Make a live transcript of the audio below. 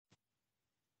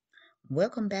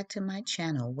Welcome back to my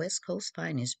channel, West Coast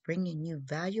Finest, bringing you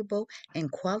valuable and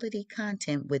quality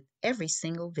content with every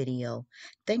single video.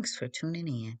 Thanks for tuning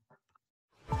in.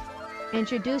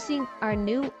 Introducing our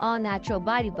new all-natural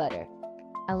body butter,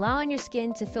 allowing your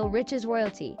skin to feel rich as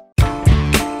royalty.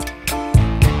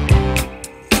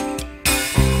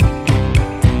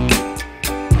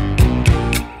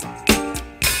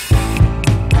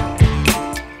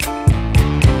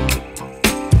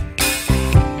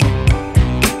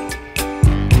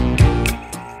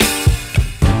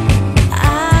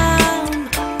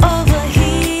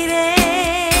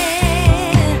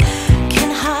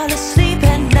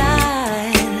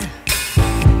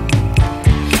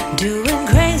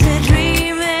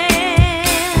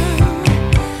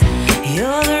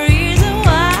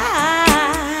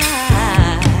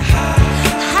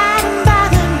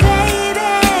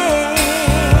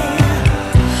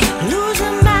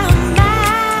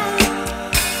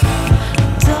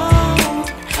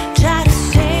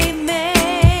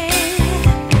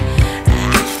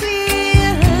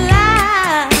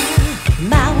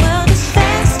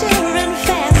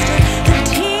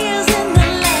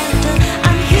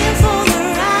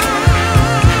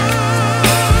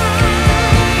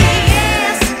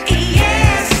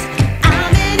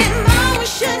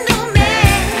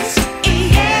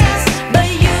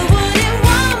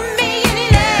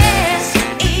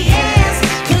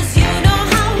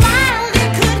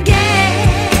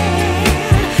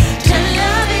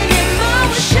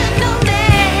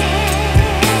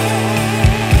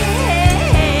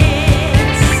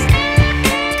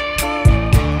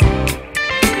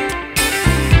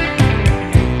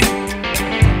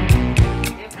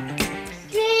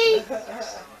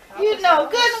 You know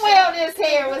good and well this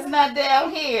hair was not down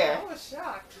here. I was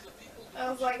shocked. I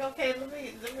was like, okay, let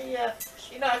me,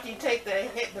 you know, if you take the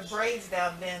braids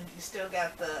down, then you still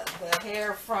got the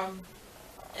hair from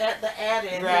the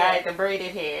added Right, hair. the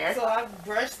braided hair. So I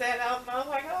brushed that out, and I was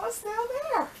like, oh, it's still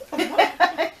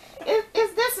there.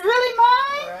 Is this really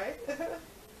mine? Right.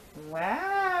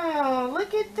 Wow,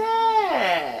 look at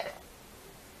that.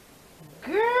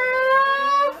 Girl.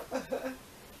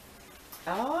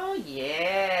 Oh,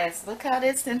 yes. Look how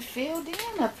this done filled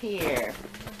in up here.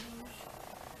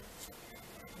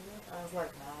 I was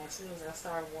like, nah, as soon as I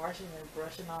started washing and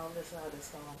brushing all this out, it's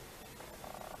going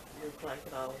to look like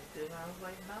it always did. And I was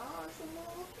like, no, it's a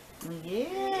little...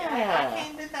 Yeah. I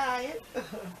can't deny it.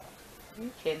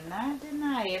 You cannot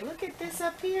deny it. Look at this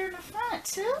up here in the front,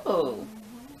 too.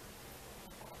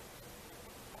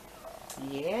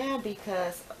 Yeah,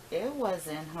 because it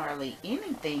wasn't hardly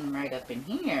anything right up in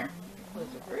here. It was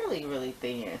really, really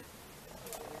thin. Yes,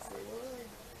 it was.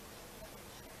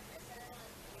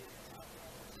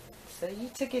 So you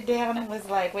took it down and was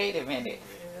like, wait a minute.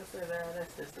 Yeah, I said,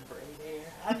 that's just the braid hair.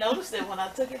 I noticed it when I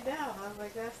took it down. I was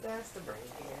like, that's the braid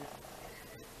hair.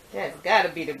 That's got to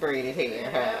be the braided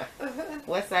hair, huh?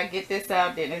 Once I get this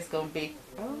out, then it's going to be,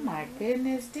 oh my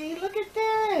goodness, D, look at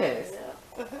this.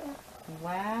 Yeah.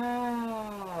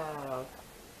 Wow.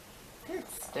 Good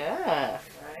stuff.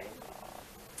 Right.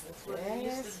 That's what it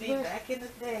used to be back in the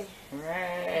day.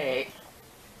 Right.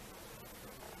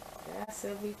 That's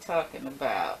what we talking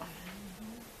about.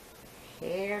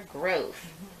 Hair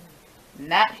growth.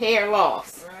 Not hair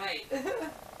loss. Right.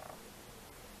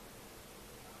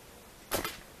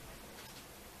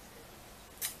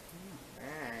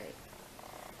 Right.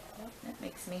 Well, that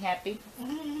makes me happy.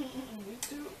 Me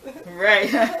too.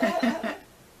 Right.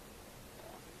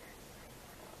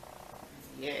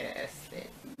 Yes, that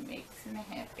makes me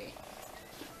happy.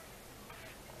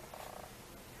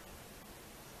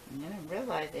 I didn't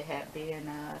realize it had been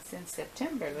since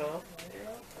September though.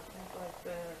 Yeah, I think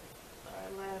like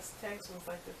our last text was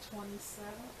like the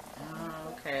 27th.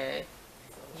 Oh, okay.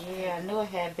 Yeah, I knew it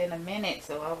had been a minute,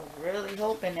 so I was really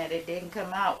hoping that it didn't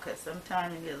come out, because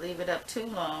sometimes you leave it up too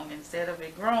long instead of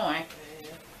it growing.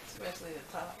 Yeah, especially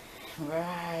the top.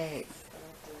 Right.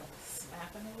 Start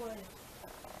snapping away.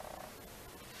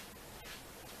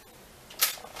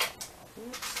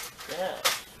 Good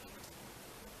stuff.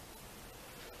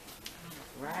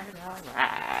 Right, all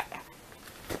right.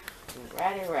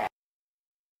 Right.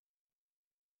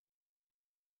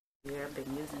 Yeah, I've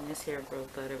been using this hair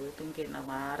growth butter. We've been getting a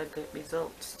lot of good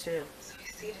results too. So you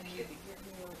see the kid to get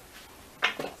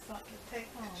me something to take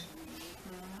home.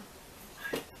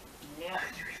 Yeah,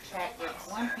 packed with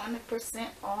 100%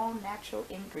 all natural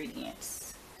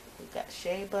ingredients. We got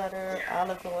shea butter,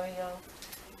 olive oil,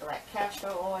 black castor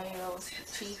oils,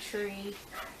 tea tree,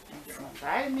 and some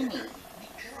vitamin E.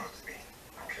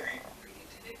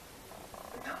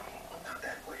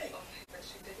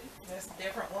 There's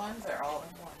different ones or all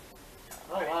in one?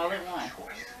 Oh, all in one.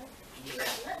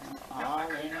 All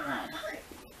in one.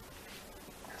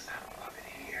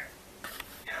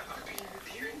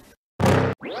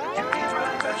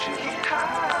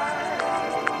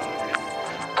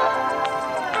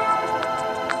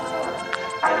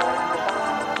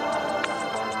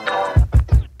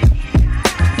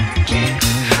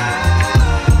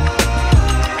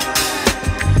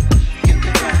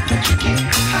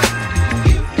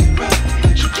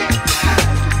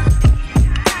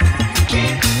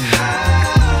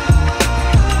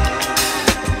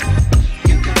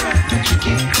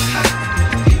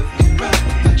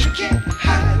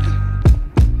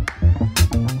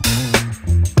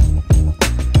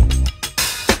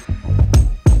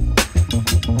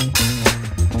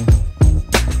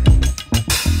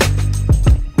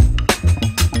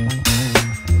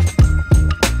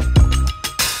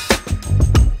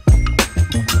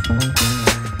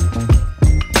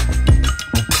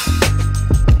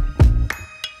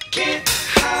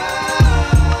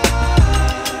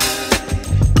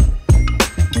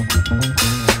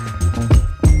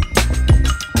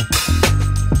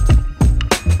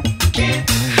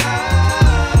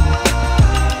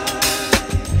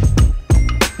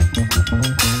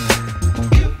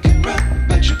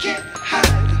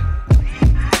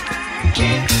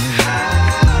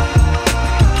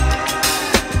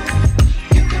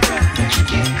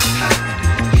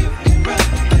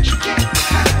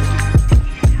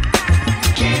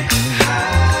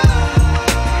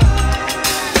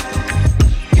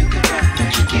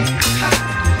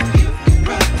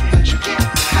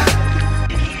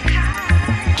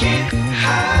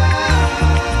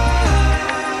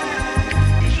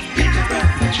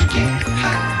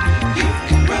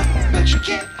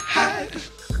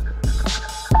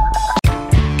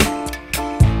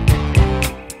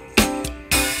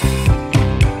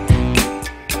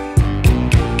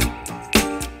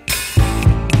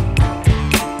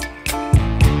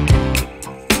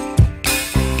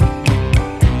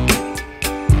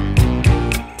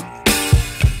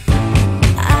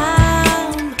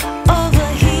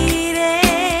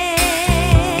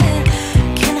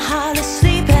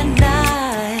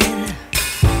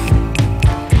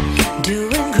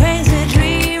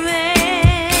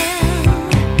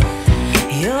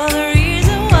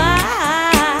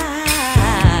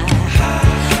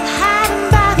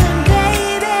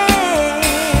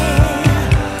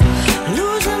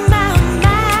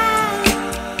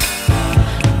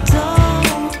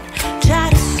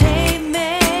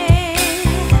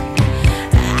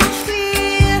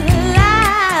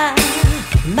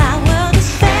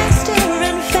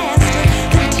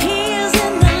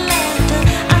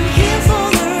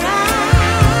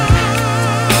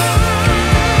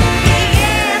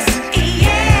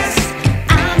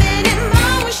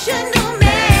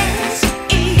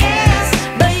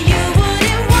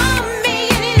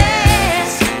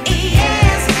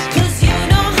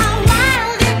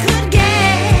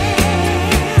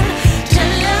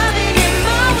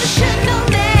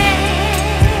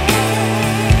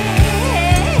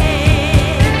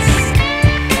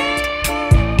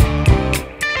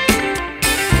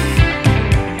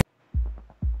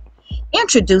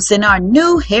 Introducing our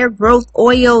new hair growth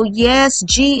oil. Yes,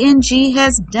 G&G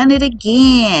has done it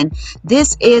again.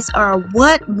 This is our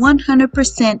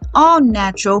 100% all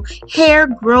natural hair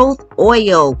growth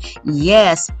oil.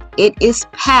 Yes, it is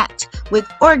packed with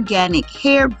organic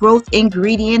hair growth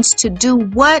ingredients to do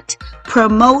what?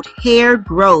 Promote hair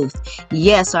growth.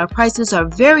 Yes, our prices are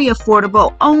very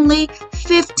affordable, only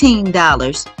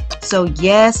 $15. So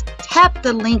yes, tap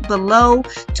the link below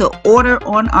to order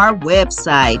on our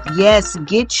website. Yes,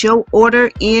 get your order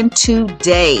in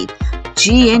today.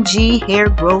 G&G Hair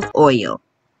Growth Oil.